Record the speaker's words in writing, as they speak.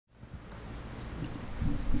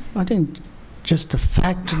I think just the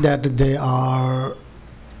fact that they are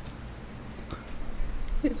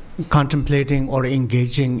contemplating or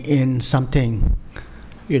engaging in something,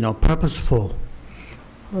 purposeful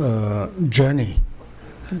journey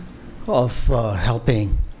of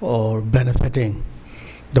helping or benefiting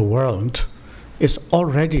the world is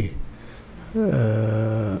already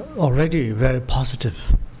very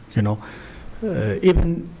positive. Even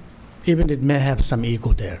it may have some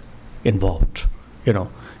ego there involved.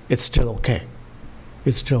 It's still okay.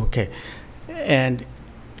 It's still okay. And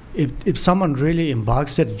if someone really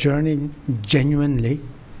embarks that journey genuinely,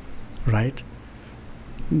 right,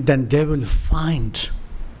 then they will find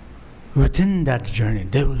within that journey,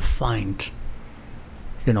 they will find,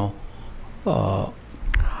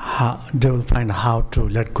 how to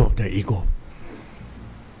let go of their ego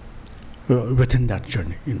within that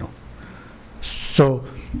journey, So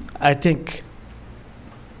I think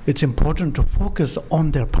it's important to focus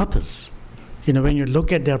on their purpose. When you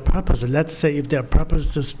look at their purpose, let's say if their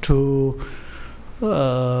purpose is to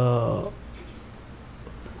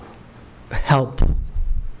help,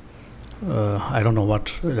 I don't know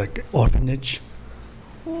what, like orphanage,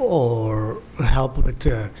 or help with,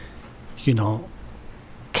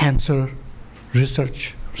 cancer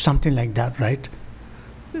research, something like that, right?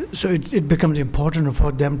 So it becomes important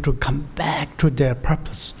for them to come back to their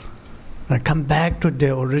purpose, and come back to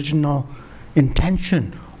their original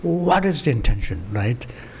intention. What is the intention, right?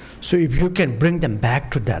 So if you can bring them back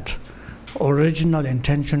to that original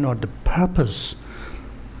intention or the purpose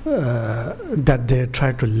that they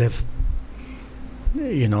try to live,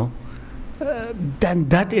 then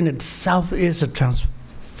that in itself is a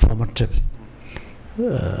transformative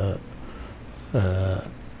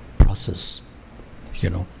process.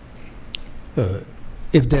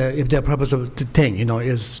 If their purpose of the thing,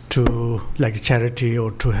 is to, like, charity or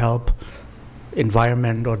to help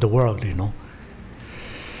environment or the world,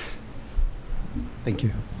 Thank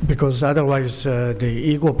you. Because otherwise the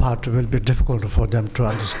ego part will be difficult for them to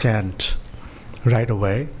understand right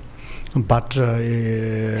away. But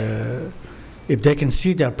if they can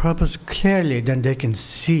see their purpose clearly, then they can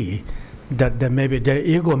see that their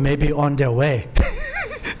ego may be on their way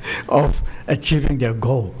of achieving their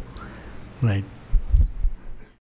goal, right?